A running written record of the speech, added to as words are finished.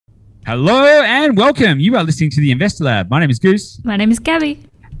Hello and welcome. You are listening to the Investor Lab. My name is Goose. My name is Gabby.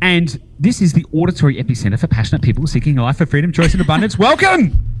 And this is the auditory epicenter for passionate people seeking a life of freedom, choice, and abundance.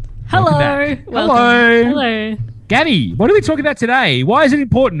 Welcome. Hello. Welcome. Hello. Hello. Gabby, what are we talking about today? Why is it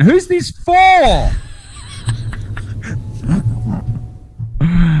important? Who's this for?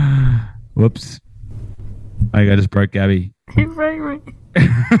 Whoops. I just broke Gabby. He broke me.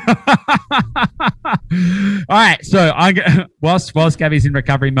 All right, so whilst Gabby's in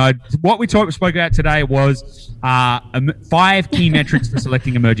recovery mode, what we spoke about today was 5 key metrics for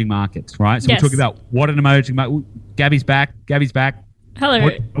selecting emerging markets, right? So Yes. we talk about what an emerging market. Gabby's back. Hello.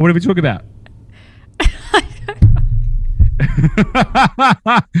 What did we talk about?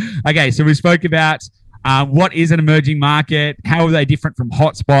 Okay, so we spoke about what is an emerging market, how are they different from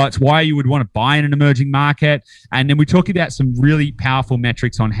hotspots, why you would want to buy in an emerging market, and then we talk about some really powerful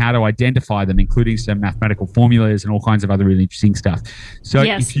metrics on how to identify them, including some mathematical formulas and all kinds of other really interesting stuff. So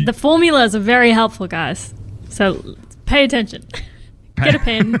Yes, the formulas are very helpful, guys. So pay attention. Get a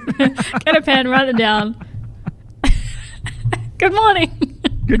pen. Get a pen, write them down. Good morning.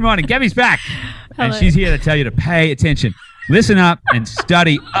 Good morning. Gabby's back. And Hello. she's here to tell you to pay attention. Listen up and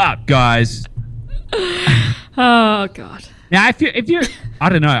study up, guys. Oh, God. Now, if you, I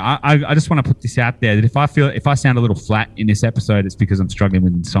don't know. I just want to put this out there that if I sound a little flat in this episode, it's because I'm struggling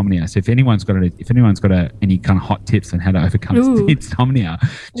with insomnia. So if anyone's got any kind of hot tips on how to overcome insomnia,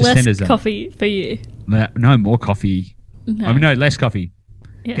 just send us Less coffee for you. No more coffee. No. I mean, no, less coffee.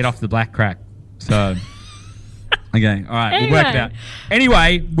 Yes. Get off the black crack. So. Okay, all right, Anyway. We'll work it out.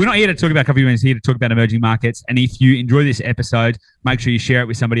 Anyway, we're not here to talk about coffee, we're here to talk about emerging markets. And if you enjoy this episode, make sure you share it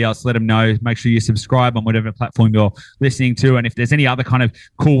with somebody else, let them know. Make sure you subscribe on whatever platform you're listening to. And if there's any other kind of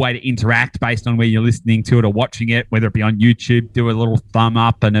cool way to interact based on where you're listening to it or watching it, whether it be on YouTube, do a little thumb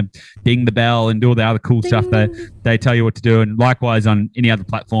up and ding the bell and do all the other cool stuff that they tell you what to do. And likewise on any other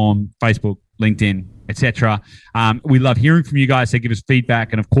platform, Facebook, LinkedIn, etc. We love hearing from you guys, so give us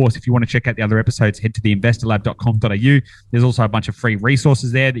feedback. And of course, if you want to check out the other episodes, head to theinvestorlab.com.au. There's also a bunch of free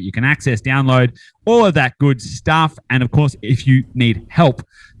resources there that you can access, download, all of that good stuff. And of course, if you need help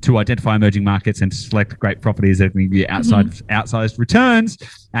to identify emerging markets and to select great properties that can give you outsized returns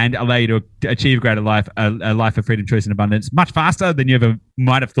and allow you to achieve a greater life, a life of freedom, choice, and abundance much faster than you ever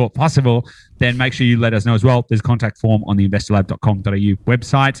might have thought possible, then make sure you let us know as well. There's a contact form on the investorlab.com.au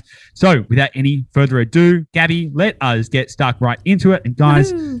website. So without any further ado, Gabby, let us get stuck right into it. And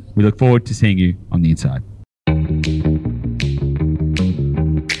guys, we look forward to seeing you on the inside.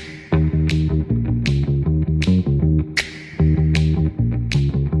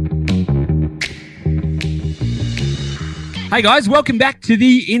 Hey guys, welcome back to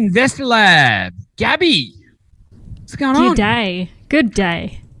the Investor Lab. Gabby, what's going on? Good day. Good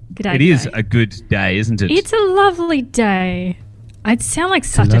day. It is a good day, isn't it? It's a lovely day. I'd sound like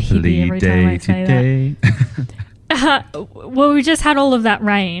such a hippie every time I say that. Well, we just had all of that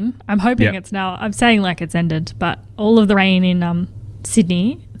rain. I'm hoping it's now. I'm saying like it's ended, but all of the rain in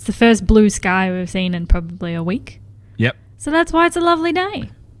Sydney. It's the first blue sky we've seen in probably a week. Yep. So that's why it's a lovely day.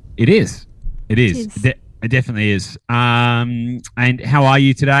 It is. It definitely is. And how are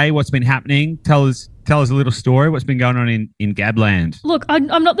you today? What's been happening? Tell us a little story. What's been going on in Gabland? Look,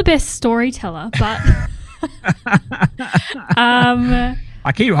 I'm not the best storyteller, but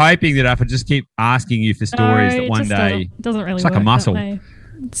I keep hoping that I could just keep asking you for stories that one day doesn't really it's like work a muscle. that way.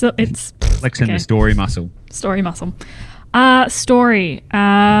 So it's flexing the story muscle. Story muscle. Story.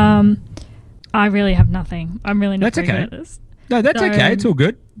 I really have nothing. I'm really not very good at this. No, that's okay. It's all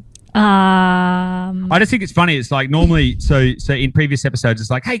good. I just think it's funny. It's like normally, so in previous episodes, it's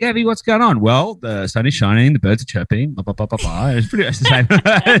like, hey, Gabby, what's going on? Well, the sun is shining, the birds are chirping, blah, blah, blah, blah, blah. It's pretty much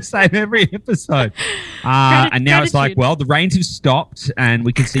the same every episode. And now it's like, well, the rains have stopped and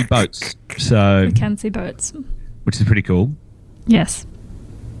we can see boats. So we can see boats. Which is pretty cool. Yes.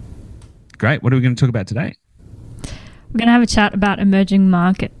 Great. What are we going to talk about today? We're going to have a chat about emerging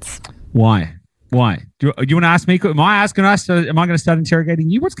markets. Why? Do you want to ask me? Am I going to start interrogating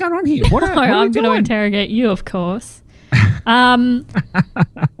you? What's going on here? What I'm going to interrogate you, of course. We're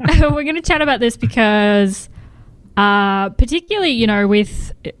going to chat about this because particularly,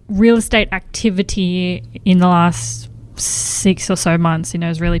 with real estate activity in the last 6 or so months,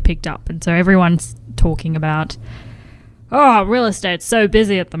 has really picked up. And so everyone's talking about, real estate's so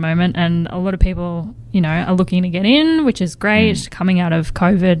busy at the moment. And a lot of people, are looking to get in, which is great. Coming out of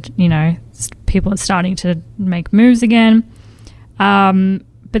COVID, people are starting to make moves again.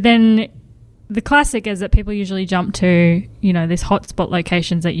 But then the classic is that people usually jump to, these hotspot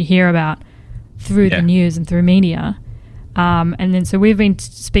locations that you hear about through the news and through media. And then so we've been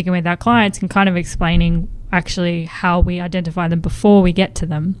speaking with our clients and kind of explaining actually how we identify them before we get to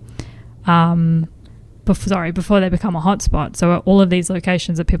them. before they become a hotspot. So all of these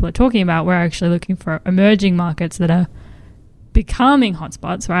locations that people are talking about, we're actually looking for emerging markets that are becoming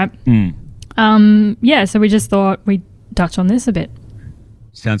hotspots, right? So we just thought we'd touch on this a bit.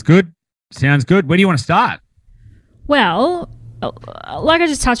 Sounds good. Where do you want to start? Well, like I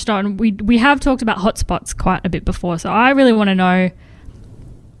just touched on, we have talked about hotspots quite a bit before. So I really want to know,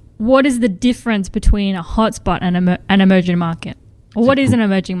 what is the difference between a hotspot and an emerging market? Or what is an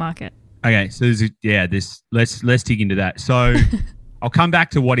emerging market? Okay, so let's dig into that. So I'll come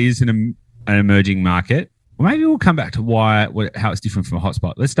back to what is an emerging market. Or maybe we'll come back to how it's different from a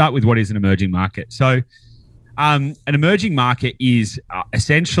hotspot. Let's start with what is an emerging market. So an emerging market is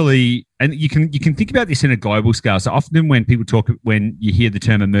essentially, and you can think about this in a global scale. So often when you hear the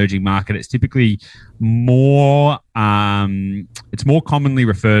term emerging market, it's typically more it's more commonly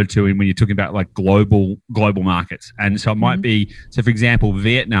referred to when you're talking about like global markets. And so it might be, so for example,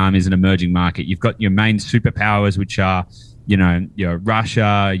 Vietnam is an emerging market. You've got your main superpowers, which are your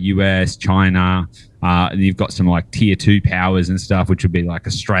Russia, US, China, and you've got some like tier 2 powers and stuff, which would be like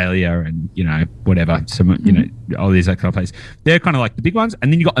Australia and, whatever, all these kind of places. They're kind of like the big ones.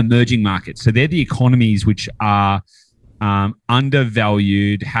 And then you've got emerging markets. So they're the economies which are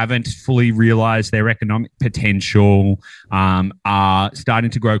undervalued, haven't fully realized their economic potential, are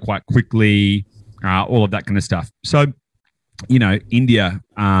starting to grow quite quickly, all of that kind of stuff. So, India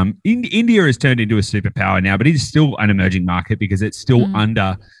has turned into a superpower now, but it is still an emerging market because it's still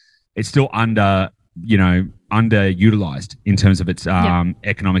underutilized in terms of its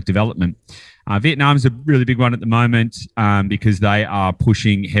economic development. Vietnam is a really big one at the moment because they are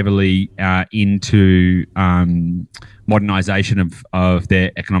pushing heavily into modernization of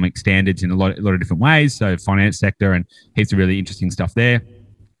their economic standards in a lot of different ways. So finance sector and heaps of really interesting stuff there.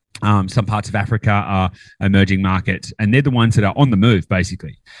 Some parts of Africa are emerging markets, and they're the ones that are on the move,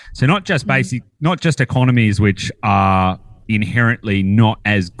 basically. So not just economies which are inherently not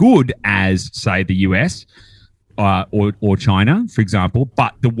as good as, say, the US or China, for example,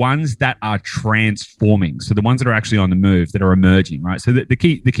 but the ones that are transforming. So the ones that are actually on the move, that are emerging, right? So the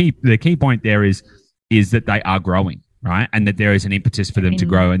key point there is that they are growing, right? And that there is an impetus for them to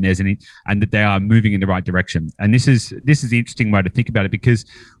grow, and and that they are moving in the right direction. And this is the interesting way to think about it, because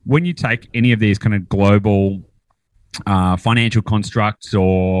when you take any of these kind of global financial constructs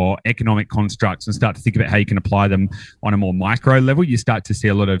or economic constructs and start to think about how you can apply them on a more micro level, you start to see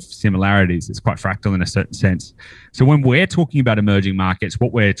a lot of similarities. It's quite fractal in a certain sense. So when we're talking about emerging markets,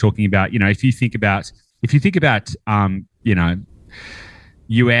 what we're talking about, if you think about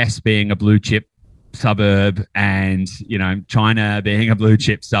US being a blue chip suburb, and China being a blue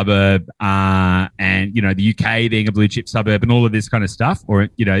chip suburb, and the UK being a blue chip suburb, and all of this kind of stuff, or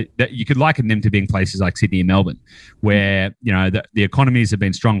that you could liken them to being places like Sydney and Melbourne, where the economies have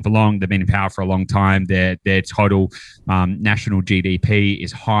been strong for long, they've been in power for a long time, their total national GDP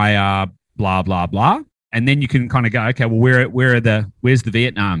is higher, blah blah blah. And then you can kind of go, okay, well, where's the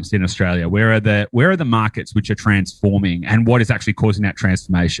Vietnams in Australia? Where are the markets which are transforming, and what is actually causing that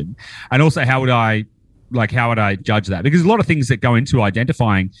transformation? And also, how would I judge that? Because a lot of things that go into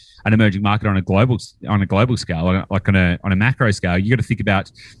identifying an emerging market on a global scale, like on a macro scale, you got to think about,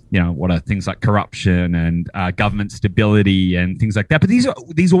 what are things like corruption and government stability and things like that. But these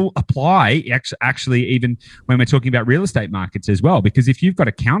all apply actually even when we're talking about real estate markets as well. Because if you've got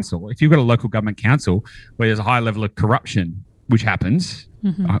a local government council where there's a high level of corruption, which happens,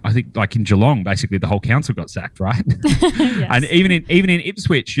 I think like in Geelong, basically the whole council got sacked, right? Yes. And even in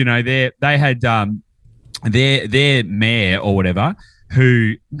Ipswich, they had their mayor or whatever,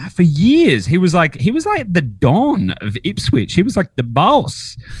 who for years he was like the Don of Ipswich. He was like the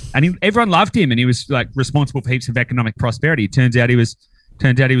boss, and everyone loved him, and he was like responsible for heaps of economic prosperity. Turns out he was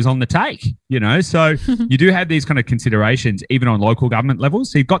on the take, So you do have these kind of considerations even on local government levels.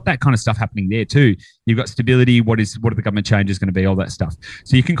 So you've got that kind of stuff happening there too. You've got stability. What are the government changes going to be? All that stuff.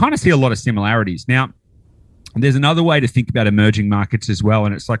 So you can kind of see a lot of similarities. Now, there's another way to think about emerging markets as well,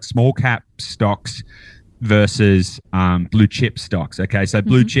 and it's like small cap stocks versus blue chip stocks. Okay, so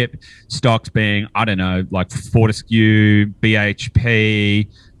blue chip stocks being, I don't know, like Fortescue, BHP,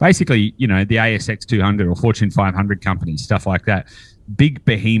 basically, the ASX 200 or Fortune 500 companies, stuff like that. Big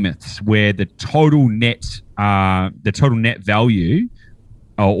behemoths where the total net value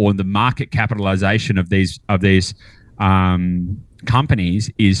or the market capitalization of these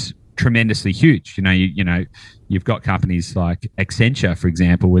companies is tremendously huge. You've got companies like Accenture, for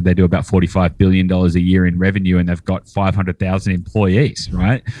example, where they do about $45 billion a year in revenue, and they've got 500,000 employees,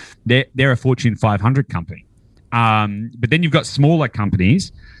 right? They're a Fortune 500 company. But then you've got smaller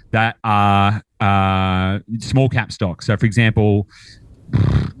companies that are small cap stocks. So, for example,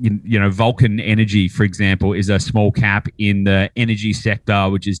 Vulcan Energy, for example, is a small cap in the energy sector,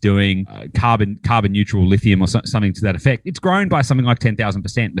 which is doing carbon neutral lithium or something to that effect. It's grown by something like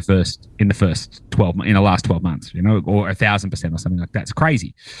 10,000% in the last 12 months, or 1,000% or something like that. It's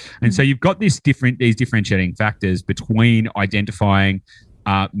crazy. And so you've got these differentiating factors between identifying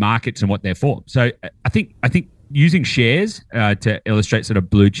markets and what they're for. So I think using shares to illustrate sort of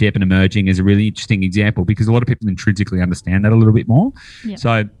blue chip and emerging is a really interesting example, because a lot of people intrinsically understand that a little bit more. Yeah.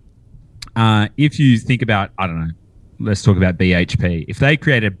 So if you think about, I don't know, let's talk about BHP. If they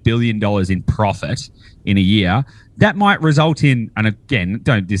create $1 billion in profit in a year, that might result in, and again,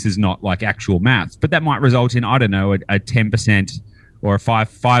 this is not like actual maths, but that might result in, I don't know, a 10% or a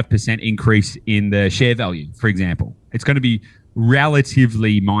 5% increase in the share value, for example. It's going to be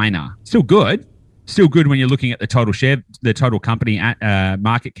relatively minor. Still good when you're looking at the total company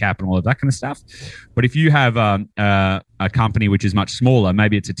market cap and all of that kind of stuff. But if you have a company which is much smaller,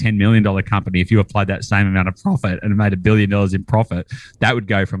 maybe it's a $10 million company, if you applied that same amount of profit and made $1 billion in profit, that would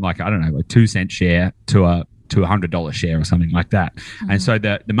go from like, I don't know, a 2-cent share to a $100 share or something like that. Mm-hmm. And so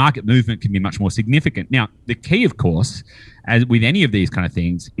the market movement can be much more significant. Now, the key, of course, as with any of these kind of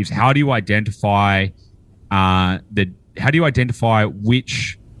things, is how do you identify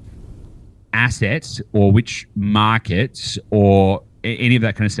which assets or which markets or any of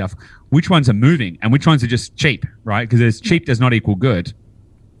that kind of stuff, which ones are moving and which ones are just cheap, right? Because cheap does not equal good.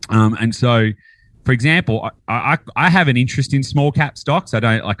 And so, for example, I have an interest in small cap stocks.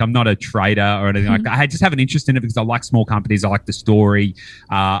 I'm not a trader or anything like that. I just have an interest in it because I like small companies. I like the story.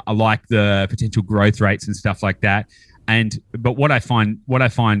 I like the potential growth rates and stuff like that. But what I find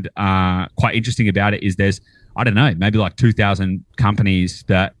quite interesting about it is there's, I don't know, maybe like 2,000 companies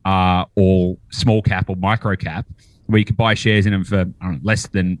that are all small cap or micro cap, where you could buy shares in them for less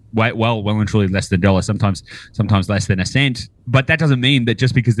than well and truly less than $1, sometimes less than a cent. But that doesn't mean that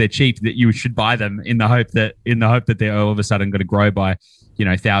just because they're cheap that you should buy them in the hope that they're all of a sudden going to grow by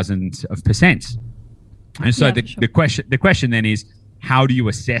thousands of percent. And so the question then is, how do you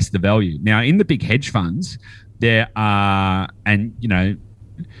assess the value? Now, in the big hedge funds, there are, and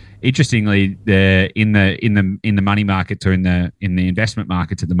interestingly, in the money markets or in the investment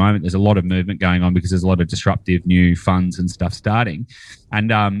markets at the moment, there's a lot of movement going on because there's a lot of disruptive new funds and stuff starting,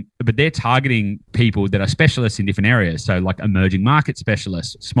 but they're targeting people that are specialists in different areas. So like emerging market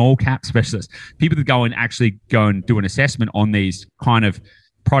specialists, small cap specialists, people that go and do an assessment on these kind of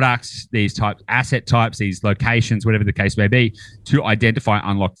products, these asset types, these locations, whatever the case may be, to identify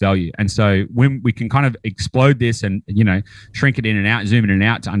unlocked value. And so when we can kind of explode this and shrink it in and out, zoom in and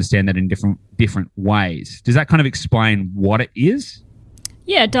out to understand that in different ways. Does that kind of explain what it is?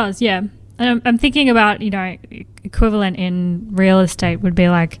 Yeah, it does. Yeah, and I'm thinking about equivalent in real estate would be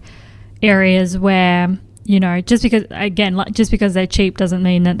like areas where just because they're cheap doesn't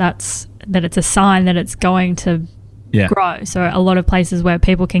mean that it's a sign that it's going to grow. So a lot of places where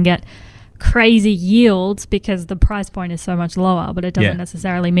people can get crazy yields because the price point is so much lower, but it doesn't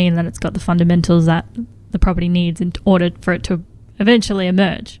necessarily mean that it's got the fundamentals that the property needs in order for it to eventually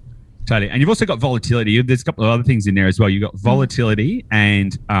emerge. Totally. And you've also got volatility. There's a couple of other things in there as well. You've got volatility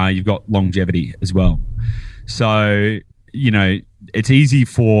and you've got longevity as well. So, it's easy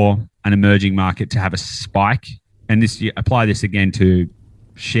for an emerging market to have a spike. And you apply this again to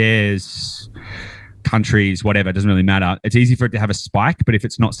shares, countries, whatever, it doesn't really matter. It's easy for it to have a spike, but if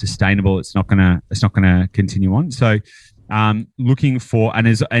it's not sustainable, it's not gonna continue on. So looking for, and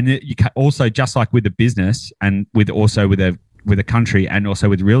you can also, just like with the business and with a country and also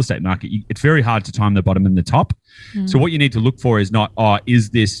with the real estate market, it's very hard to time the bottom and the top. So what you need to look for is not, is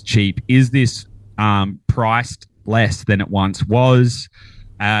this cheap? Is this priced less than it once was?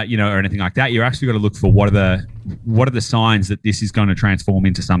 Or anything like that. You're actually got to look for what are the signs that this is going to transform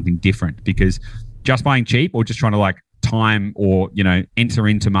into something different, because just buying cheap or just trying to like time or enter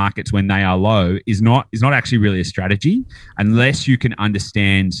into markets when they are low is not actually really a strategy unless you can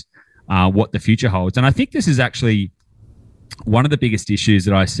understand what the future holds. And I think this is actually one of the biggest issues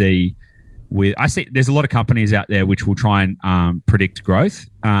that I see there's a lot of companies out there which will try and predict growth,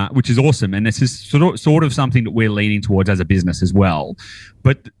 which is awesome. And this is sort of something that we're leaning towards as a business as well.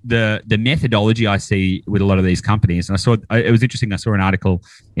 But the methodology I see with a lot of these companies, and it was interesting, I saw an article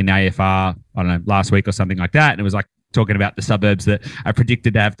in AFR, I don't know, last week or something like that, and it was like talking about the suburbs that are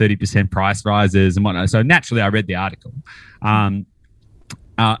predicted to have 30% price rises and whatnot. So naturally I read the article.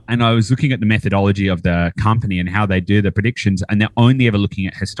 And I was looking at the methodology of the company and how they do the predictions, and they're only ever looking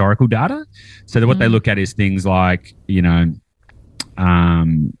at historical data. So what they look at is things like,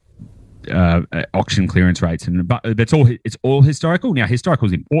 auction clearance rates, but it's all historical. Now, historical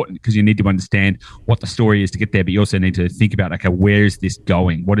is important because you need to understand what the story is to get there, but you also need to think about, okay, where is this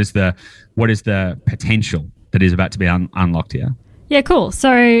going? What is the potential that is about to be unlocked here? Yeah, cool.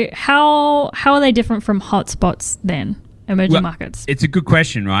 So how are they different from hotspots then, emerging markets? It's a good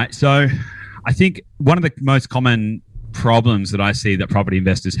question, right? So I think one of the most common problems that I see that property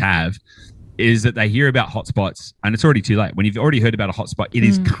investors have is that they hear about hotspots and it's already too late. When you've already heard about a hotspot, it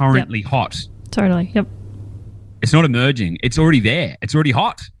is currently hot. Totally. Yep. It's not emerging. It's already there. It's already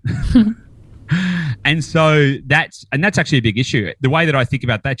hot. And so that's actually a big issue. The way that I think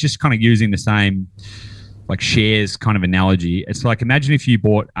about that, just kind of using the same like shares kind of analogy. It's like, imagine if you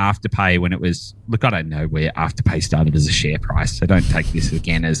bought Afterpay when it was, look, I don't know where Afterpay started as a share price, so don't take this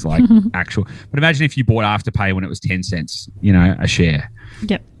again as like actual, but imagine if you bought Afterpay when it was 10 cents, a share.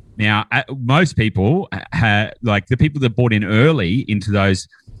 Yep. Now, most people, like the people that bought in early into those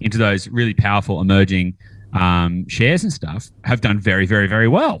really powerful emerging shares and stuff, have done very, very, very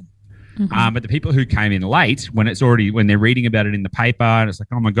well. Mm-hmm. But the people who came in late, when they're reading about it in the paper, and it's like,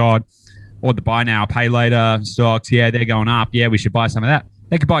 oh my God, or the buy now, pay later stocks, yeah, they're going up, yeah, we should buy some of that.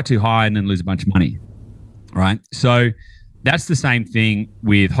 They could buy too high and then lose a bunch of money, right? So that's the same thing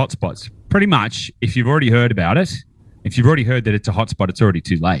with hotspots. Pretty much, if you've already heard about it, if you've already heard that it's a hotspot, it's already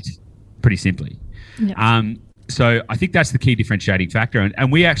too late, pretty simply. Yeah. So I think that's the key differentiating factor. And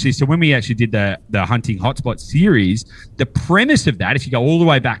when we actually did the Hunting Hotspot series, the premise of that, if you go all the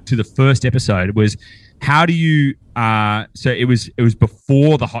way back to the first episode, was how do you, so it was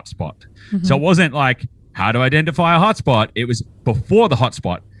before the hotspot. Mm-hmm. So it wasn't like, how to identify a hotspot? It was before the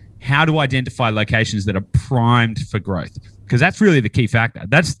hotspot. How to identify locations that are primed for growth? Because that's really the key factor.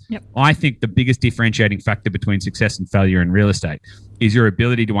 That's, I think, the biggest differentiating factor between success and failure in real estate is your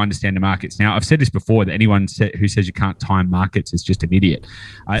ability to understand the markets. Now, I've said this before, that anyone who says you can't time markets is just an idiot.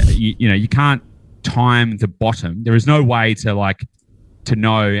 You can't time the bottom. There is no way to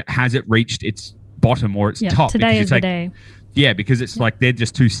know, has it reached its bottom or its top? Today is the day. Yeah, because it's like they're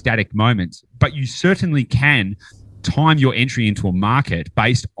just two static moments. But you certainly can time your entry into a market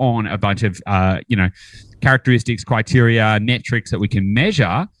based on a bunch of characteristics, criteria, metrics that we can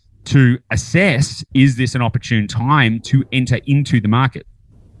measure to assess, is this an opportune time to enter into the market?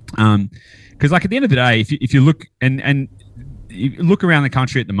 Because like at the end of the day, if you look and you look around the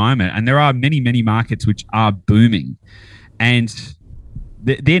country at the moment, and there are many, many markets which are booming, and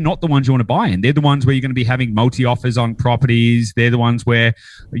they're not the ones you want to buy in. They're the ones where you're going to be having multi-offers on properties. They're the ones where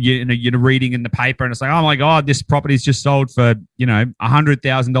you're reading in the paper and it's like, oh my God, this property's just sold for,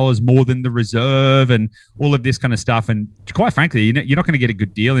 $100,000 more than the reserve and all of this kind of stuff. And quite frankly, you're not going to get a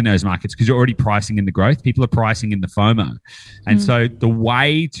good deal in those markets because you're already pricing in the growth. People are pricing in the FOMO. And so the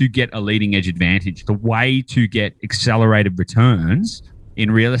way to get a leading edge advantage, the way to get accelerated returns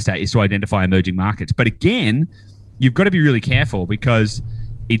in real estate is to identify emerging markets. But again, you've got to be really careful because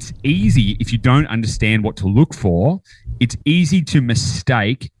it's easy, if you don't understand what to look for, it's easy to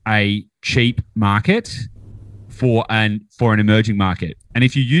mistake a cheap market for an emerging market. And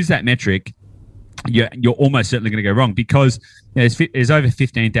if you use that metric, you're almost certainly going to go wrong because there's over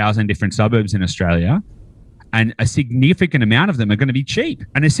 15,000 different suburbs in Australia, and a significant amount of them are going to be cheap.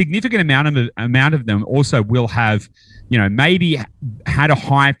 And a significant amount of them also will have, maybe had a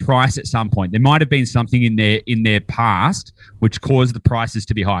high price at some point. There might have been something in their past which caused the prices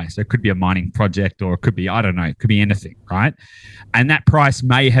to be high. So it could be a mining project, or it could be, I don't know, it could be anything, right? And that price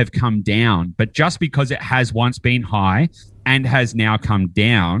may have come down, but just because it has once been high and has now come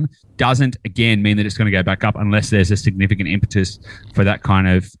down doesn't, again, mean that it's going to go back up unless there's a significant impetus for that kind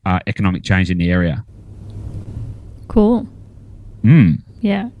of economic change in the area. Cool.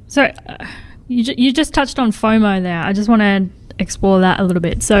 Yeah. So you just touched on FOMO there. I just want to explore that a little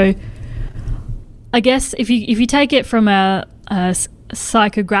bit. So I guess if you take it from a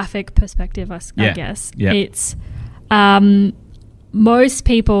psychographic perspective, I guess it's most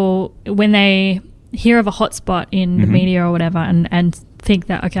people, when they hear of a hotspot in the media or whatever and think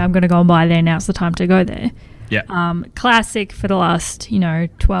that, okay, I'm going to go and buy there, now it's the time to go there. Yeah. Classic for the last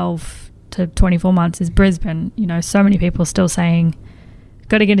 12 to 24 months is Brisbane. So many people still saying,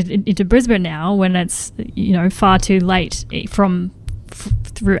 got to get into Brisbane now, when it's far too late.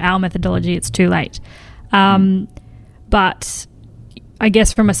 Through our methodology, it's too late. But I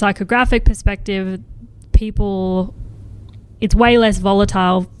guess from a psychographic perspective, it's way less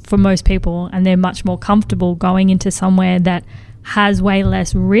volatile for most people, and they're much more comfortable going into somewhere that has way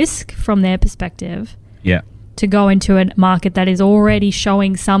less risk from their perspective. Yeah. To go into a market that is already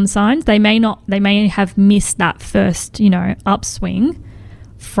showing some signs. They may have missed that first, upswing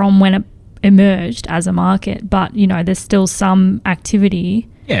from when it emerged as a market, but there's still some activity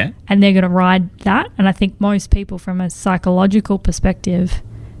Yeah. and they're going to ride that. And I think most people, from a psychological perspective,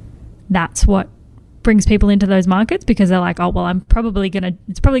 that's what brings people into those markets, because they're like, oh, well, it's probably going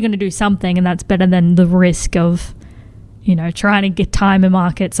to do something, and that's better than the risk of, trying to get time and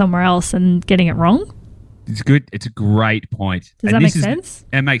market somewhere else and getting it wrong. It's good. It's a great point. Does that make sense?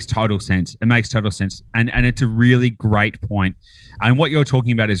 It makes total sense. And it's a really great point. And what you're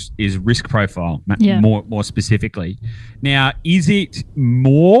talking about is risk profile, more specifically. Now, is it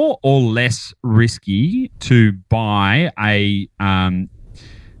more or less risky to buy a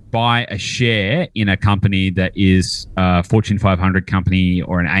share in a company that is a Fortune 500 company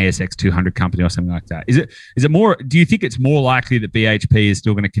or an ASX 200 company or something like that? Is it more? Do you think it's more likely that BHP is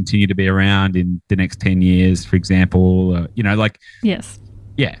still going to continue to be around in the next 10 years, for example? Yes.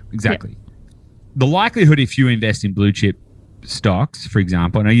 Yeah, exactly. Yeah. The likelihood, if you invest in blue chip stocks, for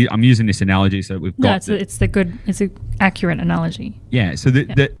example, and I'm using this analogy so that we've got. No, it's an accurate analogy. Yeah, so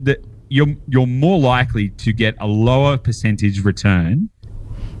you're more likely to get a lower percentage return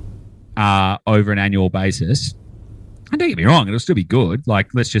over an annual basis. And don't get me wrong, it'll still be good. Like,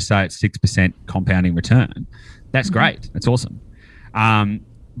 let's just say it's 6% compounding return. That's great. That's awesome.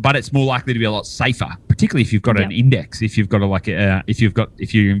 But it's more likely to be a lot safer, particularly if you've got an index. If you've got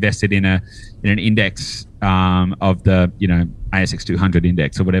if you're invested in an index of the ASX 200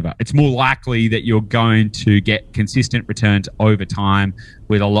 index or whatever, it's more likely that you're going to get consistent returns over time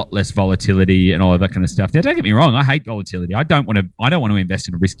with a lot less volatility and all of that kind of stuff. Now, don't get me wrong, I hate volatility. I don't want to invest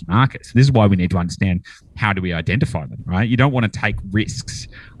in a risky market. So this is why we need to understand, how do we identify them, right? You don't want to take risks.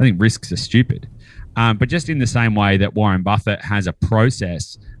 I think risks are stupid. But just in the same way that Warren Buffett has a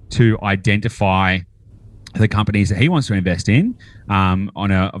process to identify the companies that he wants to invest in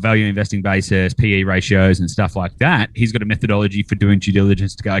on a value investing basis, PE ratios and stuff like that, he's got a methodology for doing due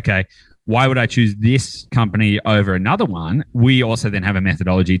diligence to go, okay, why would I choose this company over another one? We also then have a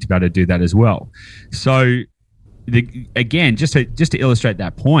methodology to be able to do that as well. So again, just to illustrate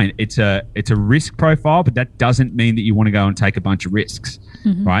that point, it's a risk profile, but that doesn't mean that you want to go and take a bunch of risks,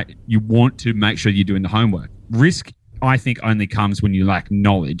 right? You want to make sure you're doing the homework. Risk, I think, only comes when you lack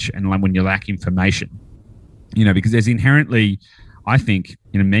knowledge and when you lack information, because there's inherently, I think,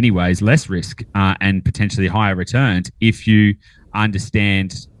 in many ways, less risk and potentially higher returns if you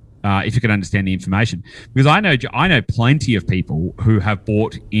understand. If you can understand the information, because I know plenty of people who have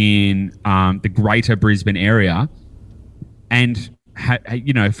bought in the greater Brisbane area, and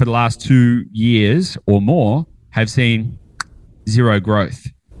for the last 2 years or more have seen zero growth.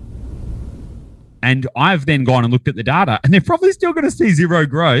 And I've then gone and looked at the data, and they're probably still going to see zero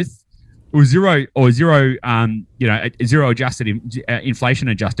growth or zero adjusted inflation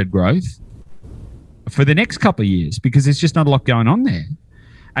adjusted growth for the next couple of years, because there's just not a lot going on there.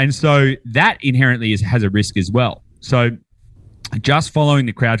 And so that inherently has a risk as well. So just following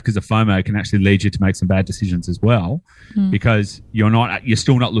the crowd because of FOMO can actually lead you to make some bad decisions as well, because you're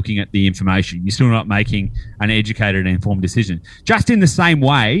still not looking at the information. You're still not making an educated and informed decision. Just in the same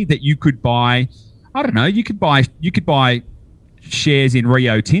way that you could buy, I don't know, you could buy shares in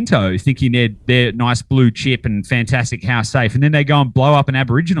Rio Tinto thinking they're nice blue chip and fantastic, how safe, and then they go and blow up an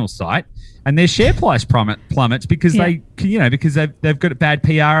Aboriginal site and their share price plummets because because they've got a bad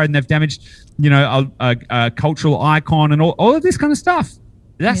PR and they've damaged a cultural icon and all of this kind of stuff.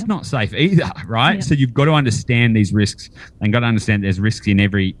 That's not safe either, right? So you've got to understand these risks and got to understand there's risks in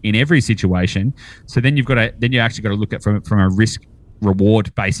every situation. So then you actually got to look at from a risk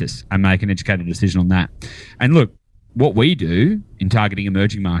reward basis and make an educated decision on that. And look, what we do in targeting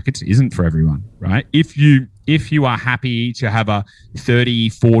emerging markets isn't for everyone, right? If you are happy to have a 30,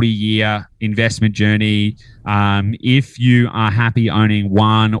 40-year investment journey, if you are happy owning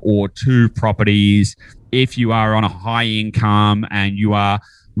 1 or 2 properties, if you are on a high income and you are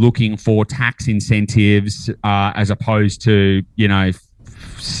looking for tax incentives as opposed to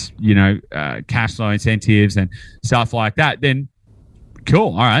cash flow incentives and stuff like that, then cool.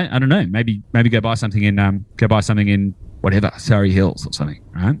 All right. I don't know. Maybe go buy something in whatever, Surrey Hills or something,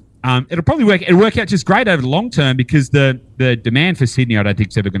 right? It'll work out just great over the long term, because the demand for Sydney, I don't think,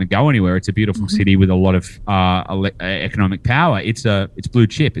 is ever going to go anywhere. It's a beautiful city with a lot of economic power. It's blue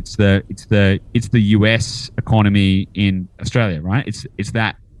chip. It's the US economy in Australia, right? It's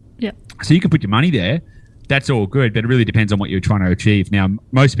that. Yeah. So you can put your money there. That's all good, but it really depends on what you're trying to achieve. Now,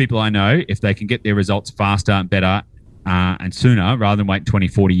 most people I know, if they can get their results faster and better and sooner, rather than wait 20,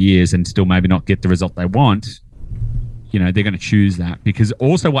 40 years and still maybe not get the result they want, they're going to choose that. Because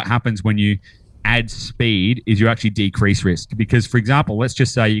also what happens when you add speed is you actually decrease risk. Because, for example, let's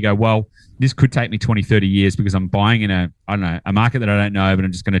just say you go, well, this could take me 20, 30 years because I'm buying in a market that I don't know, but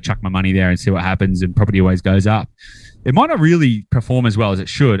I'm just going to chuck my money there and see what happens, and property always goes up. It might not really perform as well as it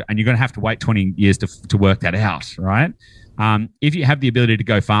should, and you're going to have to wait 20 years to work that out, right? If you have the ability to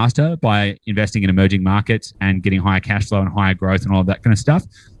go faster by investing in emerging markets and getting higher cash flow and higher growth and all of that kind of stuff,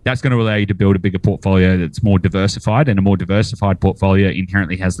 that's going to allow you to build a bigger portfolio that's more diversified, and a more diversified portfolio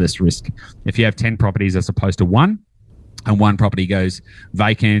inherently has less risk. If you have 10 properties as opposed to one, and one property goes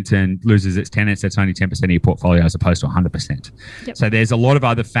vacant and loses its tenants, that's only 10% of your portfolio as opposed to 100%. Yep. So there's a lot of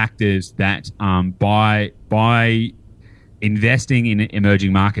other factors that by investing in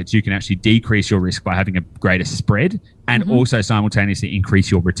emerging markets, you can actually decrease your risk by having a greater spread and also simultaneously increase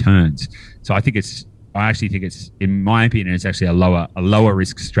your returns. So I actually think it's, in my opinion, it's actually a lower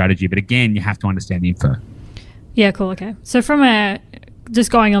risk strategy. But again, you have to understand the info. Yeah, cool. Okay. So just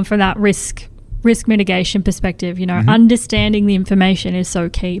going on from that risk mitigation perspective, understanding the information is so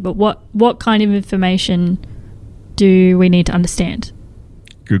key. But what kind of information do we need to understand?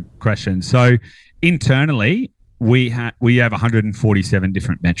 Good question. So internally, we have 147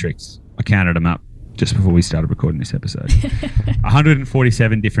 different metrics. I counted them up just before we started recording this episode.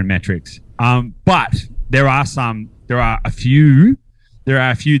 147 different metrics. But there are a few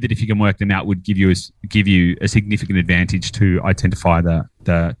that, if you can work them out, would give you a significant advantage to identify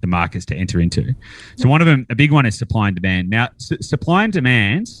the markets to enter into. So one of them, a big one, is supply and demand. Now, supply and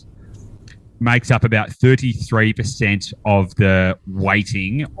demand makes up about 33% of the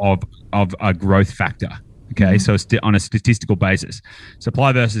weighting of a growth factor. Okay, so on a statistical basis,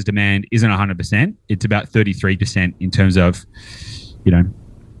 supply versus demand isn't 100%. It's about 33% in terms of,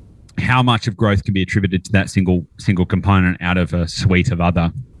 how much of growth can be attributed to that single component out of a suite of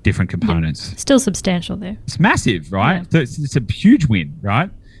other different components. Yeah, still substantial there. It's massive, right? Yeah. It's a huge win, right?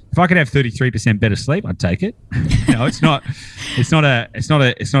 If I could have 33% better sleep, I'd take it. It's not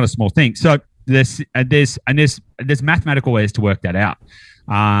a small thing. So there's mathematical ways to work that out.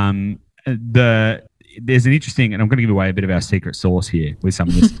 There's an interesting, and I'm going to give away a bit of our secret sauce here with some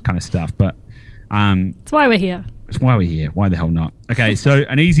of this kind of stuff, but it's why we're here. It's why we're here. Why the hell not? Okay, so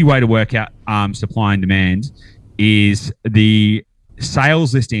an easy way to work out supply and demand is the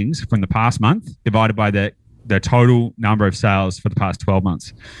sales listings from the past month divided by the total number of sales for the past 12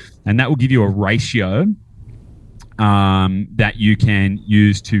 months. And that will give you a ratio that you can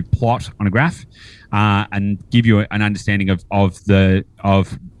use to plot on a graph and give you an understanding of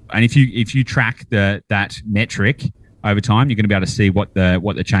and if you track that metric over time, you're going to be able to see what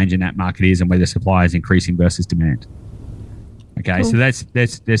the change in that market is and whether supply is increasing versus demand. Okay, cool. So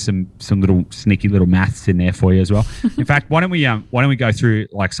there's some little sneaky little maths in there for you as well. In fact, why don't we go through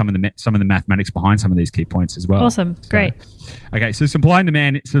like some of the mathematics behind some of these key points as well? Awesome, great. Okay, so supply and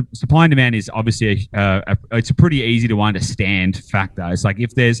demand is obviously it's a pretty easy to understand factor. It's like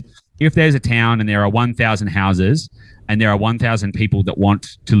if there's a town and there are 1,000 houses and there are 1,000 people that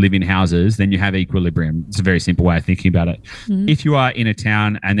want to live in houses, then you have equilibrium. It's a very simple way of thinking about it. Mm-hmm. If you are in a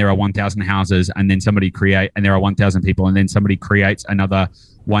town and there are 1,000 houses and then there are 1,000 people and then somebody creates another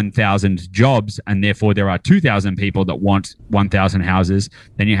 1,000 jobs and therefore there are 2,000 people that want 1,000 houses,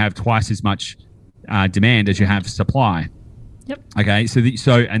 then you have twice as much demand as you have supply. Yep. Okay.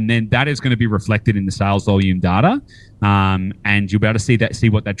 And then that is going to be reflected in the sales volume data, and you'll be able to see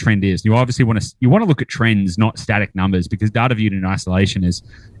what that trend is. You obviously want to look at trends, not static numbers, because data viewed in isolation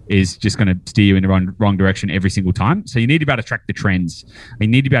is just going to steer you in the wrong direction every single time. So you need to be able to track the trends. You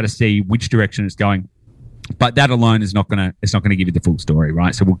need to be able to see which direction it's going. But that alone is not going to give you the full story,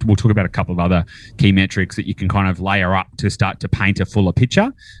 right? So we'll talk about a couple of other key metrics that you can kind of layer up to start to paint a fuller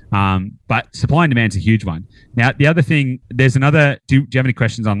picture. But supply and demand is a huge one. Now, the other thing, there's another. Do you have any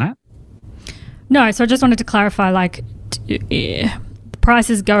questions on that? No. So I just wanted to clarify, like,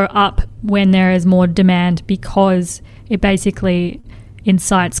 prices go up when there is more demand because it basically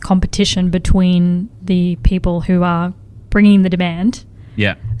incites competition between the people who are bringing the demand.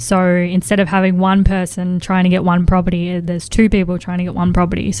 Yeah. So instead of having one person trying to get one property, there's two people trying to get one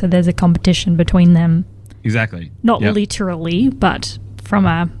property. So there's a competition between them. Exactly. Not literally, but from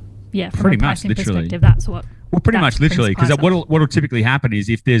a pretty much literally perspective, that's what. Well, pretty much literally, because what'll typically happen is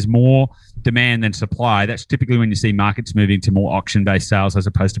if there's more demand than supply, that's typically when you see markets moving to more auction-based sales as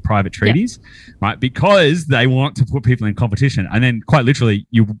opposed to private treaties, right? Because they want to put people in competition. And then quite literally,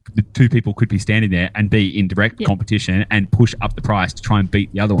 the two people could be standing there and be in direct competition and push up the price to try and beat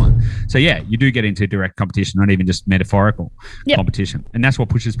the other one. So yeah, you do get into direct competition, not even just metaphorical competition. And that's what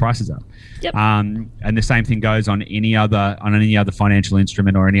pushes prices up. Yep. And the same thing goes on any other financial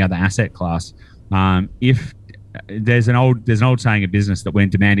instrument or any other asset class. there's an old saying in business that when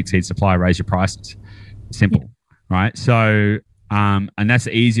demand exceeds supply, raise your prices. Simple, right? So, and that's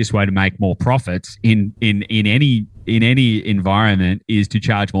the easiest way to make more profits in any environment is to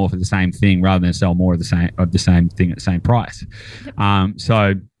charge more for the same thing rather than sell more of the same thing at the same price. Yep.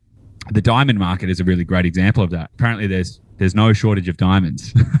 So the diamond market is a really great example of that. Apparently, there's no shortage of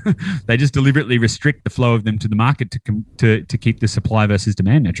diamonds. They just deliberately restrict the flow of them to the market to keep the supply versus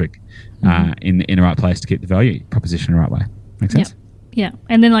demand metric in the right place, to keep the value proposition the right way. Make sense? Yeah.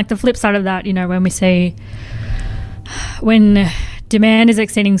 And then like the flip side of that, when we see when demand is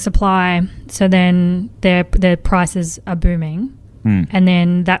exceeding supply, so then their prices are booming. And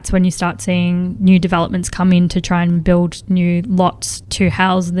then that's when you start seeing new developments come in to try and build new lots to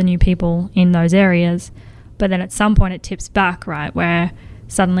house the new people in those areas. But then at some point it tips back, right, where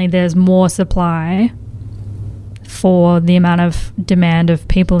suddenly there's more supply for the amount of demand of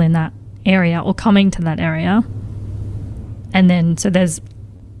people in that area or coming to that area. And then so there's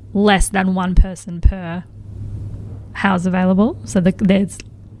less than one person per house available. So there's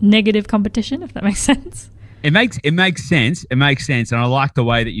negative competition, if that makes sense. It makes sense. It makes sense, and I like the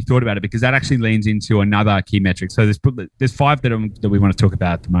way that you thought about it, because that actually leans into another key metric. So there's 5 that we want to talk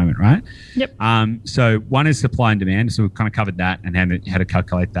about at the moment, right? Yep. So one is supply and demand. So we've kind of covered that and how to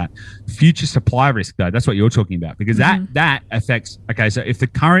calculate that. Future supply risk, though, that's what you're talking about, because that affects. Okay, so if the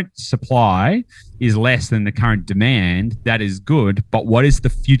current supply is less than the current demand, that is good. But what is the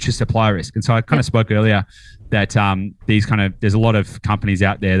future supply risk? And so I kind of spoke earlier that there's a lot of companies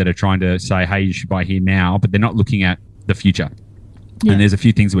out there that are trying to say, hey, you should buy here now, but they're not looking at the future. Yeah. And there's a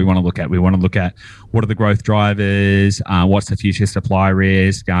few things that we want to look at. We want to look at what are the growth drivers, what's the future supply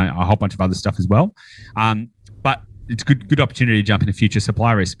risk, a whole bunch of other stuff as well. But it's a good opportunity to jump into future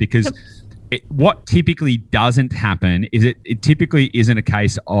supply risk, because what typically doesn't happen is it typically isn't a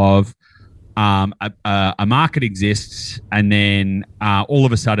case of a market exists and then all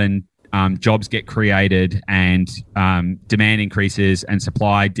of a sudden jobs get created and demand increases and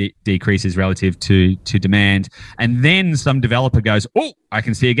supply decreases relative to demand. And then some developer goes, oh, I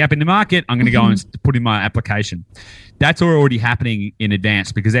can see a gap in the market. I'm going to go and put in my application. That's already happening in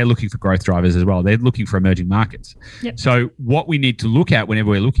advance, because they're looking for growth drivers as well. They're looking for emerging markets. Yep. So what we need to look at whenever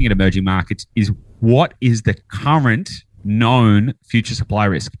we're looking at emerging markets is what is the current known future supply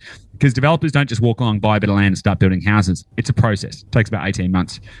risk. Because developers don't just walk along, buy a bit of land and start building houses. It's a process. It takes about 18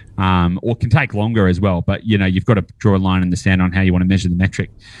 months or can take longer as well. But, you've got to draw a line in the sand on how you want to measure the metric.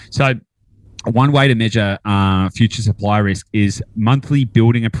 So one way to measure future supply risk is monthly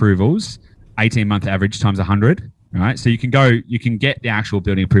building approvals, 18-month average times 100. Right, so you can get the actual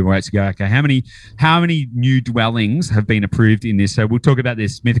building approval rates to go, okay, how many new dwellings have been approved in this? So we'll talk about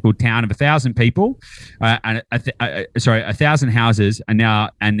this mythical town of 1,000 people, and 1,000 houses, and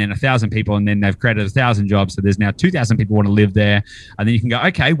then 1,000 people, and then they've created 1,000 jobs. So there's now 2,000 people want to live there, and then you can go,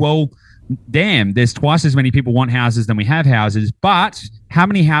 okay, well, damn, there's twice as many people want houses than we have houses, but how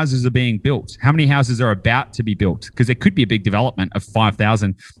many houses are being built? How many houses are about to be built? Because there could be a big development of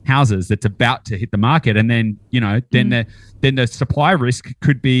 5,000 houses that's about to hit the market. And then, then the supply risk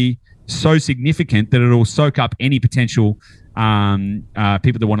could be so significant that it'll soak up any potential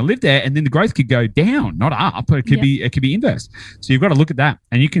people that want to live there. And then the growth could go down, not up. It could be inverse. So you've got to look at that.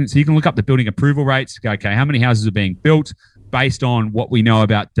 And you can look up the building approval rates. Go, okay, how many houses are being built based on what we know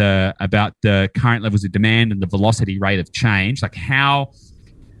about the current levels of demand and the velocity rate of change? Like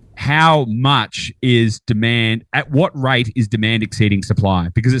how much is demand, at what rate is demand exceeding supply?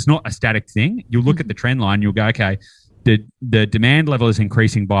 Because it's not a static thing. You'll look at the trend line, you'll go, okay, the demand level is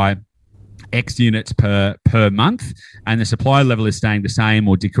increasing by X units per month, and the supply level is staying the same,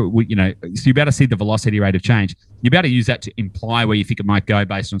 or so you're about to see the velocity rate of change. You're about to use that to imply where you think it might go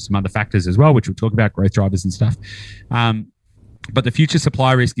based on some other factors as well, which we'll talk about, growth drivers and stuff. But the future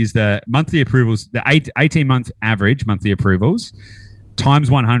supply risk is the monthly approvals, the 18-month average monthly approvals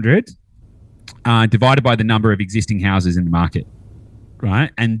times 100 divided by the number of existing houses in the market, right?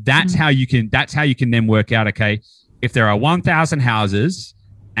 And that's how you can then work out, okay, if there are 1,000 houses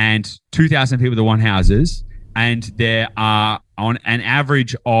and 2,000 people that want houses, and there are on an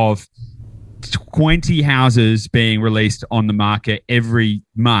average of 20 houses being released on the market every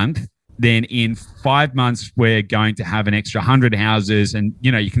month, then in 5 months, we're going to have an extra 100 houses. And,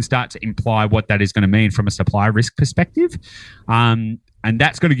 you can start to imply what that is going to mean from a supply risk perspective. And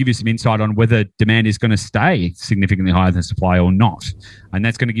that's going to give you some insight on whether demand is going to stay significantly higher than supply or not. And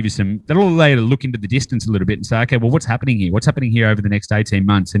that's going to give you that'll allow you to look into the distance a little bit and say, okay, well, what's happening here? What's happening here over the next 18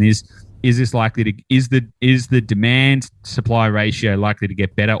 months? And is the demand supply ratio likely to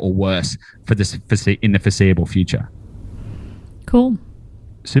get better or worse in the foreseeable future? Cool.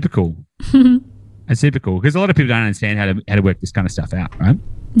 Super cool. That's super cool because a lot of people don't understand how to work this kind of stuff out, right?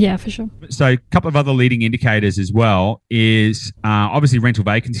 Yeah, for sure. So a couple of other leading indicators as well is obviously rental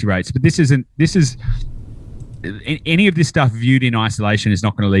vacancy rates, but this is any of this stuff viewed in isolation is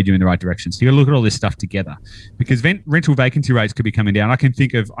not going to lead you in the right direction. So you got to look at all this stuff together because rental vacancy rates could be coming down. I can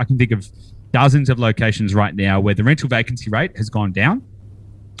think of dozens of locations right now where the rental vacancy rate has gone down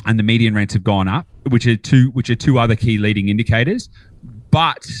and the median rents have gone up, which are two other key leading indicators.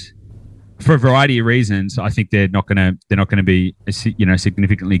 But for a variety of reasons, I think they're not going to be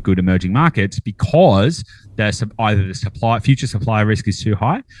significantly good emerging markets because either the future supply risk is too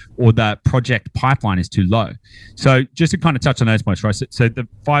high or the project pipeline is too low. So just to kind of touch on those points, right? So the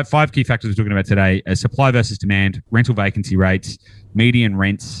five key factors we're talking about today are supply versus demand, rental vacancy rates, median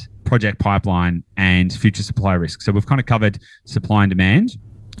rents, project pipeline, and future supply risk. So we've kind of covered supply and demand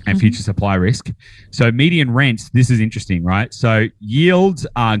and future supply risk. So median rents, this is interesting, right? So yields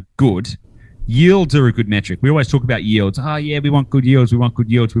are good. Yields are a good metric. We always talk about yields. Oh, yeah, we want good yields. We want good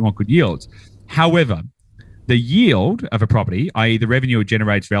yields. We want good yields. However, the yield of a property, i.e. the revenue it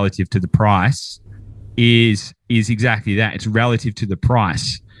generates relative to the price, is exactly that. It's relative to the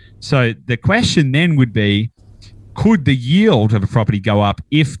price. So the question then would be, could the yield of a property go up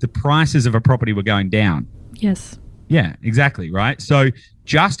if the prices of a property were going down? Yes. Yeah, exactly, right? So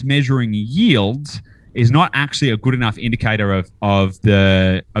just measuring yields is not actually a good enough indicator of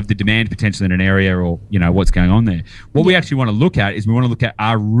the demand potential in an area or what's going on there. What we actually want to look at is we want to look at,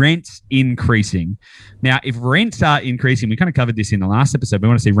 are rents increasing? Now, if rents are increasing, we kind of covered this in the last episode. We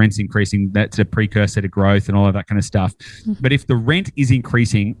want to see rents increasing. That's a precursor to growth and all of that kind of stuff. But if the rent is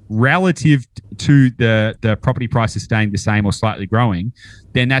increasing relative to the property prices staying the same or slightly growing,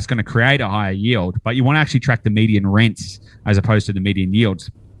 then that's going to create a higher yield. But you want to actually track the median rents as opposed to the median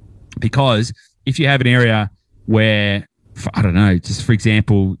yields, because if you have an area where, I don't know, just for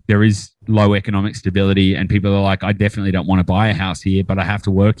example, there is low economic stability and people are like, I definitely don't want to buy a house here, but I have to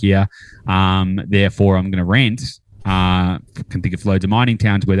work here. Therefore, I'm going to rent. Can think of loads of mining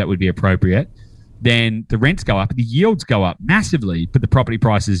towns where that would be appropriate. Then the rents go up, the yields go up massively, but the property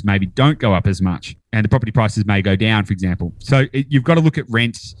prices maybe don't go up as much. And the property prices may go down, for example. So you've got to look at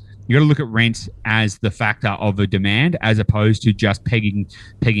rents. You got to look at rents as the factor of a demand, as opposed to just pegging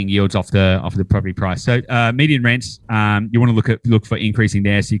yields off the property price. So median rents, you want to look for increasing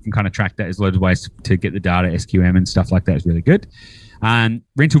there, so you can kind of track that. There's loads of ways to get the data, SQM and stuff like that is really good.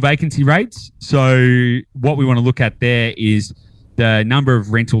 Rental vacancy rates. So what we want to look at there is the number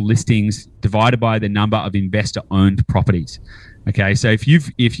of rental listings divided by the number of investor-owned properties. Okay, so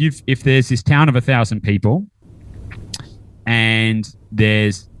if there's this town of 1,000 people, and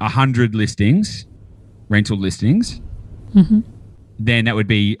there's 100 listings, rental listings, then that would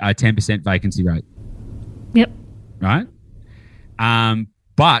be a 10% vacancy rate. Yep. Right?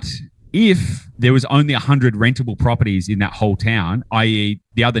 But if there was only 100 rentable properties in that whole town, i.e.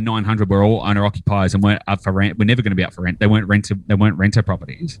 the other 900 were all owner-occupiers and weren't up for rent, were never going to be up for rent, they weren't renter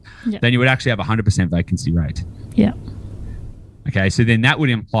properties, then you would actually have a 100% vacancy rate. Yeah. Okay, so then that would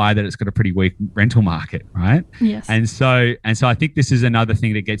imply that it's got a pretty weak rental market, right? Yes. And so I think this is another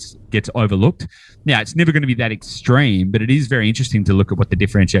thing that gets overlooked. Now, it's never going to be that extreme, but it is very interesting to look at what the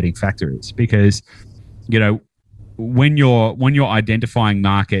differentiating factor is, because when you're identifying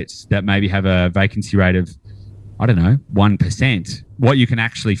markets that maybe have a vacancy rate of, I don't know, 1%, what you can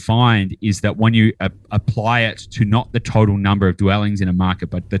actually find is that when you apply it to not the total number of dwellings in a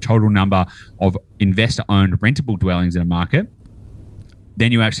market, but the total number of investor-owned rentable dwellings in a market, then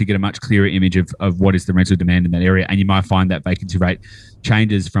you actually get a much clearer image of what is the rental demand in that area. And you might find that vacancy rate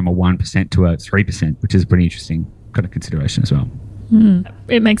changes from a 1% to a 3%, which is a pretty interesting kind of consideration as well.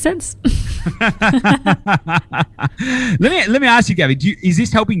 It makes sense. Let me ask you, Gabby, is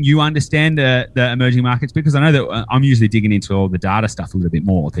this helping you understand the emerging markets? Because I know that I'm usually digging into all the data stuff a little bit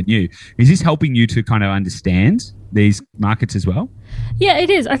more than you. Is this helping you to kind of understand these markets as well? Yeah, it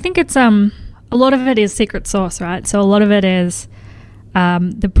is. I think it's a lot of it is secret sauce, right? So a lot of it is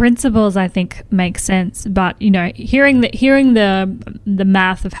the principles, I think, make sense, but hearing the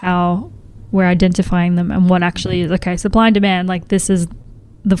math of how we're identifying them and what actually is supply and demand, like this is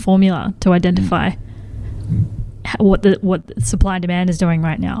the formula to identify what supply and demand is doing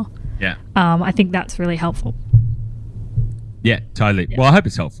right now. Yeah. I think that's really helpful. Yeah, totally. Yeah. Well, I hope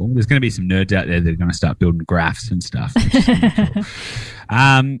it's helpful. There's going to be some nerds out there that are going to start building graphs and stuff.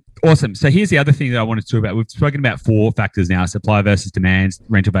 Awesome. So here's the other thing that I wanted to talk about. We've spoken about 4 factors now: supply versus demand,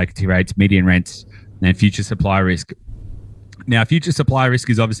 rental vacancy rates, median rents, and future supply risk. Now, future supply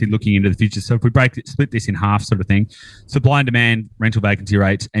risk is obviously looking into the future. So if we split this in half sort of thing, supply and demand, rental vacancy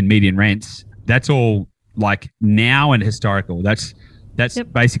rates, and median rents, that's all like now and historical. That's That's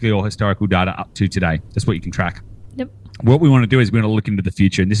basically all historical data up to today. That's what you can track. Yep. What we want to do is we want to look into the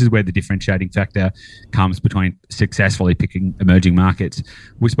future, and this is where the differentiating factor comes between successfully picking emerging markets.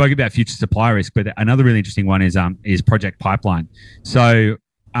 We spoke about future supply risk, but another really interesting one is project pipeline. So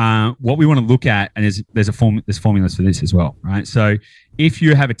what we want to look at, and there's formulas for this as well, right? So if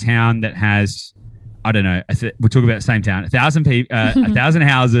you have a town that has, I don't know, we're talking about the same town, 1,000 people, 1,000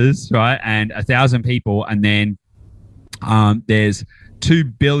 houses, right, and 1,000 people, and then there's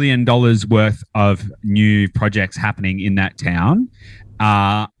 $2 billion worth of new projects happening in that town,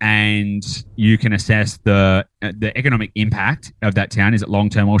 and you can assess the economic impact of that town. Is it long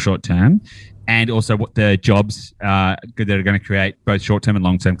term or short term? And also what the jobs that are going to create, both short term and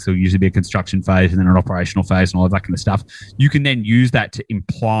long term, because there'll usually be a construction phase and then an operational phase and all of that kind of stuff. You can then use that to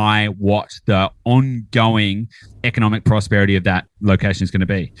imply what the ongoing economic prosperity of that location is going to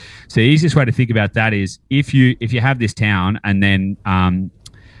be. So the easiest way to think about that is if you have this town and then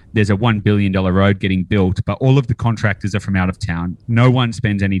there's a $1 billion road getting built, but all of the contractors are from out of town. No one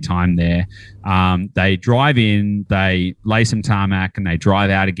spends any time there. They drive in, they lay some tarmac, and they drive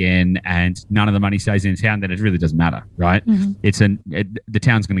out again, and none of the money stays in town. Then it really doesn't matter, right? Mm-hmm. The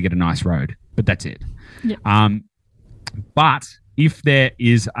town's going to get a nice road, but that's it. Yep. But if there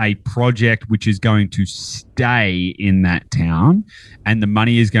is a project which is going to stay in that town and the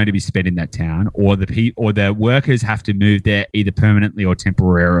money is going to be spent in that town, or the workers have to move there either permanently or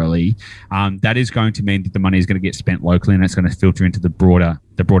temporarily, that is going to mean that the money is going to get spent locally, and it's going to filter into the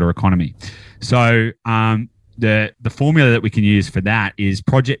broader economy. So the formula that we can use for that is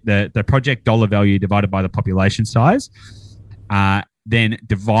the project dollar value divided by the population size. Then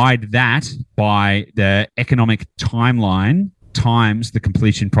divide that by the economic timeline times the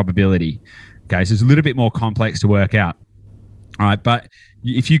completion probability. Okay, so it's a little bit more complex to work out. All right, but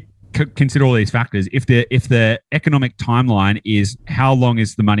if you consider all these factors, if the economic timeline is how long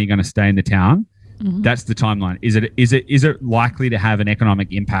is the money going to stay in the town, mm-hmm. that's the timeline. Is it likely to have an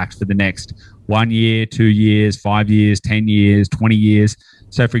economic impact for the next 1 year, 2 years, 5 years, 10 years, 20 years?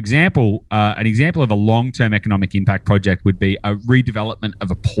 So, for example, an example of a long-term economic impact project would be a redevelopment of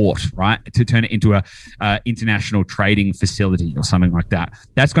a port, right, to turn it into a international trading facility or something like that.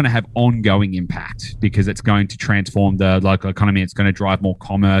 That's going to have ongoing impact because it's going to transform the local economy. It's going to drive more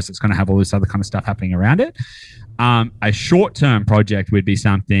commerce. It's going to have all this other kind of stuff happening around it. A short-term project would be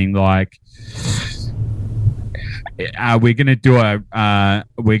something like we're going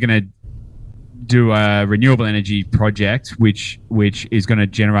to do a renewable energy project, which is going to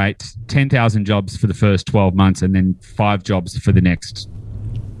generate 10,000 jobs for the first 12 months and then 5 jobs for the next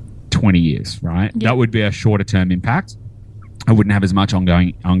 20 years, right? Yep. That would be a shorter term impact. I wouldn't have as much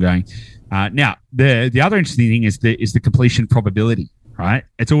ongoing. Now, the other interesting thing is the completion probability, right?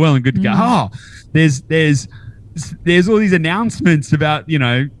 It's all well and good to go, there's all these announcements about,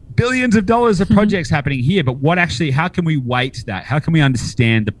 billions of dollars of projects happening here, but how can we weight that? How can we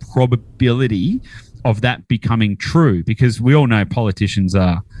understand the probability of that becoming true? Because we all know politicians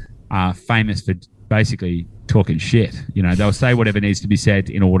are famous for basically talking shit. They'll say whatever needs to be said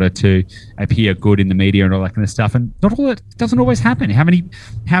in order to appear good in the media and all that kind of stuff. And not all it doesn't always happen. How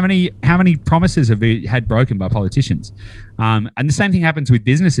many promises have we had broken by politicians? And the same thing happens with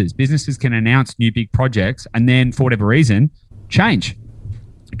businesses. Businesses can announce new big projects and then, for whatever reason, change.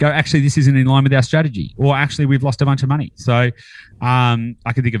 Go, actually, this isn't in line with our strategy, or actually, we've lost a bunch of money. So I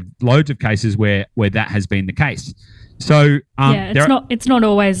can think of loads of cases where that has been the case. So it's not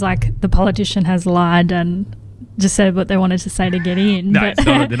always like the politician has lied and just said what they wanted to say to get in. No,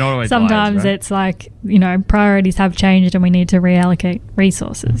 they're not always sometimes liars, right? It's like, priorities have changed and we need to reallocate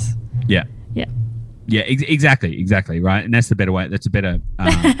resources. Yeah. Exactly, right. And that's a better way. That's a better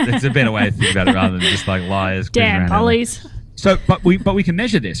way to think about it rather than just like liars. Damn, pollies. So, but we can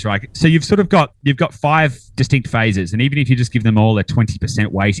measure this, right? So you've got 5 distinct phases, and even if you just give them all a 20%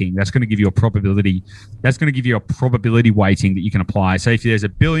 weighting, that's going to give you a probability. That's going to give you a probability weighting that you can apply. So if there's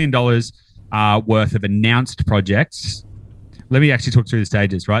 $1 billion worth of announced projects, let me actually talk through the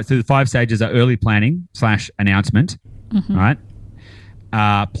stages, right? So the 5 stages are early planning / announcement, mm-hmm.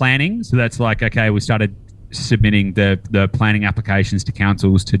 right? Planning. So that's like, okay, we started submitting the planning applications to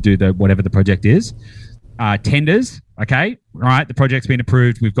councils to do whatever the project is. Tenders, okay, right, the project's been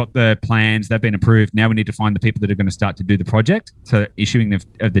approved, we've got the plans, they've been approved, now we need to find the people that are going to start to do the project, so issuing of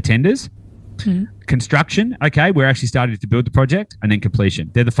the tenders. Mm-hmm. Construction, okay, we're actually starting to build the project, and then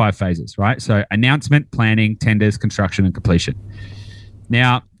completion. They're the 5 phases, right? So announcement, planning, tenders, construction, and completion.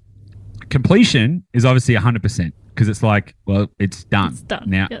 Now, completion is obviously 100% because it's like, well, it's done.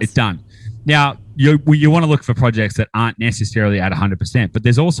 It's done. Now, you want to look for projects that aren't necessarily at 100%, but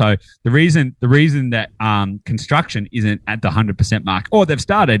there's also the reason that construction isn't at the 100% mark, or they've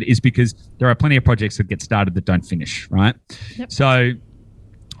started, is because there are plenty of projects that get started that don't finish, right? Yep. So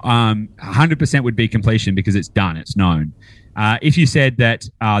 100% would be completion because it's done, it's known. If you said that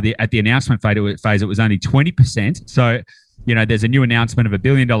at the announcement phase, it was only 20%. So, there's a new announcement of $1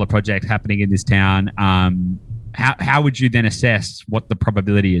 billion project happening in this town. How would you then assess what the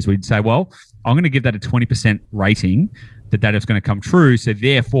probability is? We'd say, well, I'm going to give that a 20% rating that is going to come true. So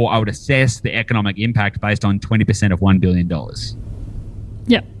therefore, I would assess the economic impact based on 20% of $1 billion.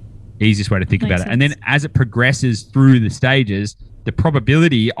 Yep. Easiest way to think about it. Sense. And then as it progresses through the stages, the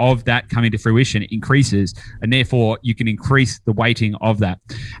probability of that coming to fruition increases, and therefore you can increase the weighting of that.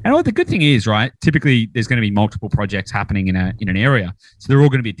 And what the good thing is, right? Typically, there's going to be multiple projects happening in an area, so they're all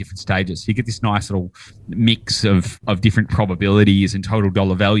going to be at different stages. So you get this nice little mix of different probabilities and total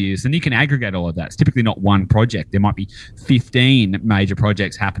dollar values, and you can aggregate all of that. It's typically not one project. There might be 15 major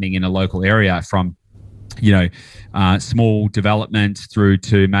projects happening in a local area, from small development through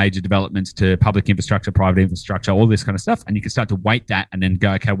to major developments to public infrastructure, private infrastructure, all this kind of stuff. And you can start to weight that and then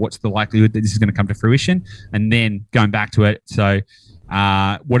go, okay, what's the likelihood that this is going to come to fruition? And then going back to it. So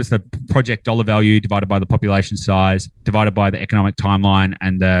what is the project dollar value divided by the population size, divided by the economic timeline,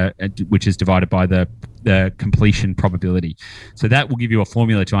 and which is divided by the completion probability. So that will give you a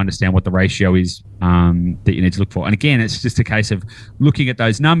formula to understand what the ratio is that you need to look for. And again, it's just a case of looking at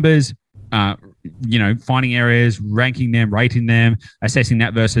those numbers, finding areas, ranking them, rating them, assessing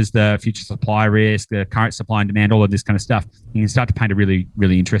that versus the future supply risk, the current supply and demand, all of this kind of stuff. You can start to paint a really,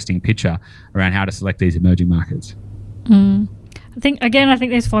 really interesting picture around how to select these emerging markets. I think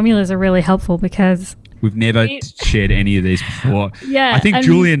these formulas are really helpful because we've never shared any of these before. Yeah, I think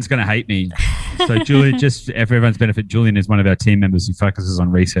Julian's going to hate me. So Julian, just for everyone's benefit, Julian is one of our team members who focuses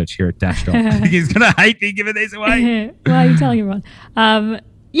on research here at Dashdot. I think he's going to hate me giving these away. Why are you telling everyone?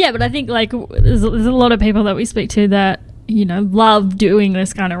 Yeah, but I think there's a lot of people that we speak to that love doing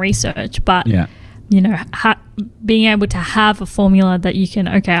this kind of research, but being able to have a formula that you can,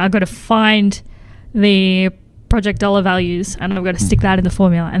 okay, I've got to find the project dollar values and I've got to stick that in the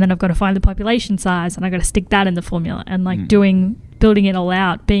formula, and then I've got to find the population size and I've got to stick that in the formula, and building it all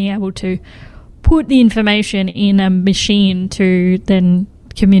out, being able to put the information in a machine to then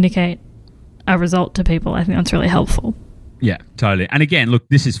communicate a result to people. I think that's really helpful. Yeah, totally. And again, look,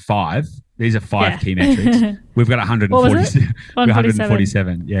 this is 5. These are 5 key metrics. We've got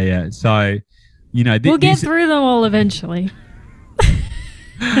 147. Yeah. So, we'll get through them all eventually.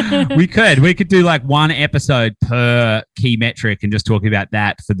 We could do like one episode per key metric and just talk about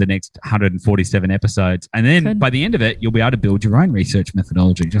that for the next 147 episodes. And then by the end of it, you'll be able to build your own research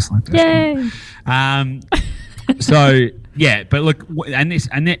methodology, just like this. Yay. So yeah, but look,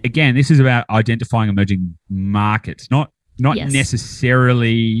 this is about identifying emerging markets, not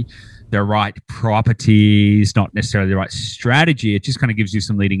necessarily the right properties, not necessarily the right strategy. It just kind of gives you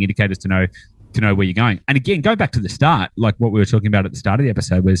some leading indicators to know where you're going. And again, go back to the start, like what we were talking about at the start of the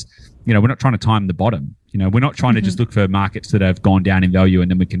episode was, we're not trying to time the bottom. We're not trying to just look for markets that have gone down in value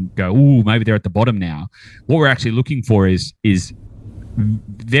and then we can go, maybe they're at the bottom now. What we're actually looking for is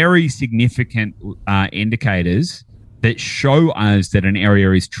very significant indicators that show us that an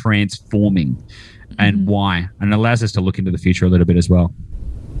area is transforming. And why, and it allows us to look into the future a little bit as well.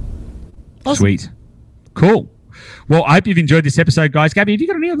 Awesome. Sweet. Cool. Well, I hope you've enjoyed this episode, guys. Gabby, have you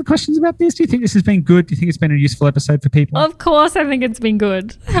got any other questions about this? Do you think this has been good? Do you think it's been a useful episode for people? Of course, I think it's been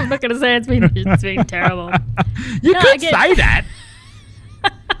good. I'm not going to say it's been terrible. You could say that.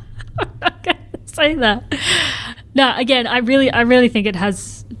 I'm not going to say that. No, again, I really think it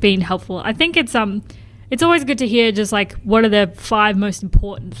has been helpful. I think it's always good to hear just like what are the 5 most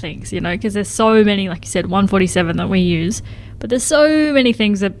important things, because there's so many, like you said, 147 that we use, but there's so many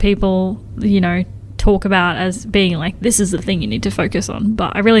things that people, talk about as being like, this is the thing you need to focus on.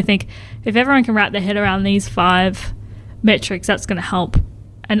 But I really think if everyone can wrap their head around these 5 metrics, that's going to help.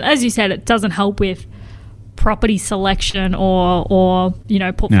 And as you said, it doesn't help with property selection or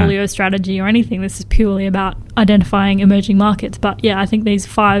portfolio strategy or anything. This is purely about identifying emerging markets. But yeah, I think these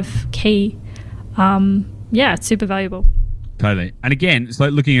 5 key it's super valuable. Totally. And again, it's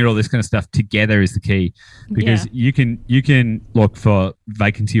like looking at all this kind of stuff together is the key, because you can look for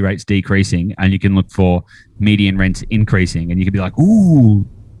vacancy rates decreasing and you can look for median rents increasing, and you can be like,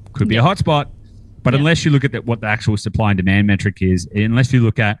 could be a hotspot. But unless you look at what the actual supply and demand metric is, unless you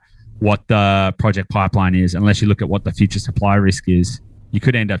look at what the project pipeline is, unless you look at what the future supply risk is, you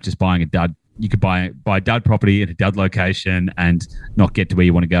could end up just buying a dud. You could buy a dud property at a dud location and not get to where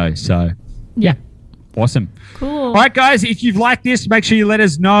you want to go. So, yeah. Awesome. Cool. All right, guys, if you've liked this, make sure you let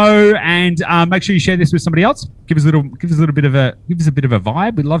us know, and make sure you share this with somebody else. Give us a bit of a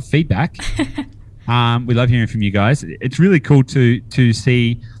vibe. We love feedback. We love hearing from you guys. It's really cool to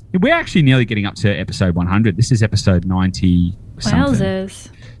see. We're actually nearly getting up to episode 100. This is episode 90 something. Wowzers.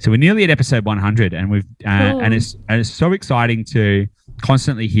 So we're nearly at episode 100, and we've and it's so exciting to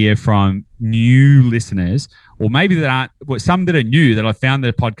constantly hear from new listeners, or maybe some that are new that have found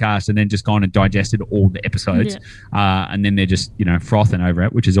the podcast and then just gone and digested all the episodes, and then they're just frothing over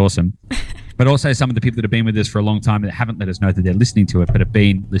it, which is awesome. But also some of the people that have been with us for a long time that haven't let us know that they're listening to it, but have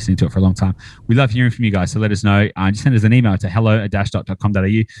been listening to it for a long time. We love hearing from you guys, so let us know. Just send us an email to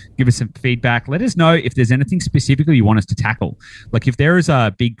hello@dashdot.com.au. Give us some feedback. Let us know if there's anything specifically you want us to tackle. Like if there is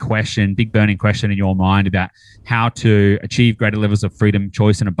a big burning question in your mind about how to achieve greater levels of freedom,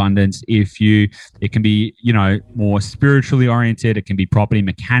 choice, and abundance. It can be, more spiritually oriented. It can be property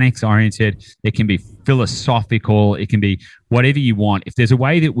mechanics oriented. It can be philosophical. It can be whatever you want. If there's a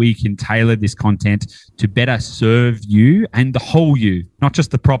way that we can tailor this content to better serve you and the whole you, not just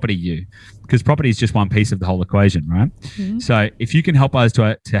the property you, because property is just one piece of the whole equation, right? Mm-hmm. So if you can help us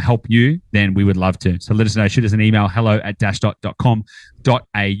to help you, then we would love to. So let us know. Shoot us an email,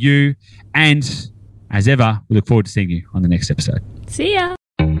 hello@dashdot.com.au. And as ever, we look forward to seeing you on the next episode. See ya.